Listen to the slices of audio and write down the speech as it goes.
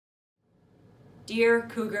Dear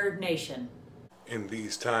Cougar Nation, in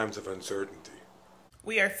these times of uncertainty,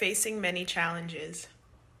 we are facing many challenges.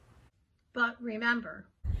 But remember,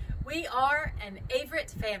 we are an Averett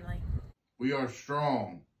family. We are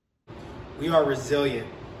strong. We are resilient.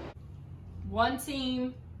 one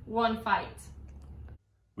team, one fight.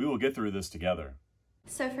 We will get through this together.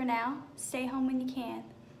 So for now, stay home when you can.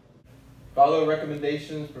 Follow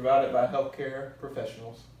recommendations provided by healthcare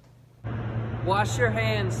professionals. Wash your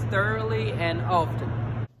hands thoroughly and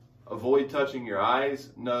often. Avoid touching your eyes,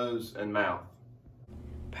 nose, and mouth.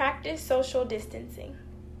 Practice social distancing.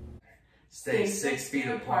 Stay 6 feet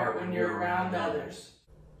apart when you're around others.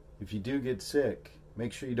 If you do get sick,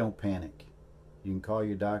 make sure you don't panic. You can call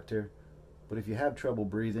your doctor, but if you have trouble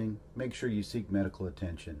breathing, make sure you seek medical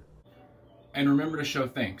attention. And remember to show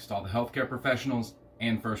thanks to all the healthcare professionals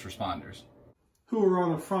and first responders who are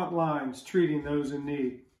on the front lines treating those in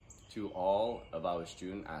need. To all of our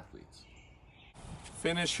student athletes,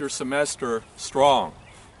 finish your semester strong.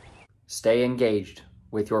 Stay engaged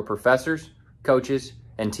with your professors, coaches,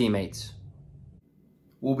 and teammates.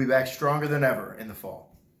 We'll be back stronger than ever in the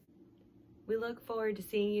fall. We look forward to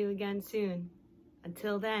seeing you again soon.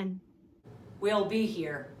 Until then, we'll be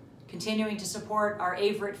here, continuing to support our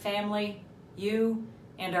Averett family, you,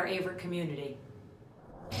 and our Averett community.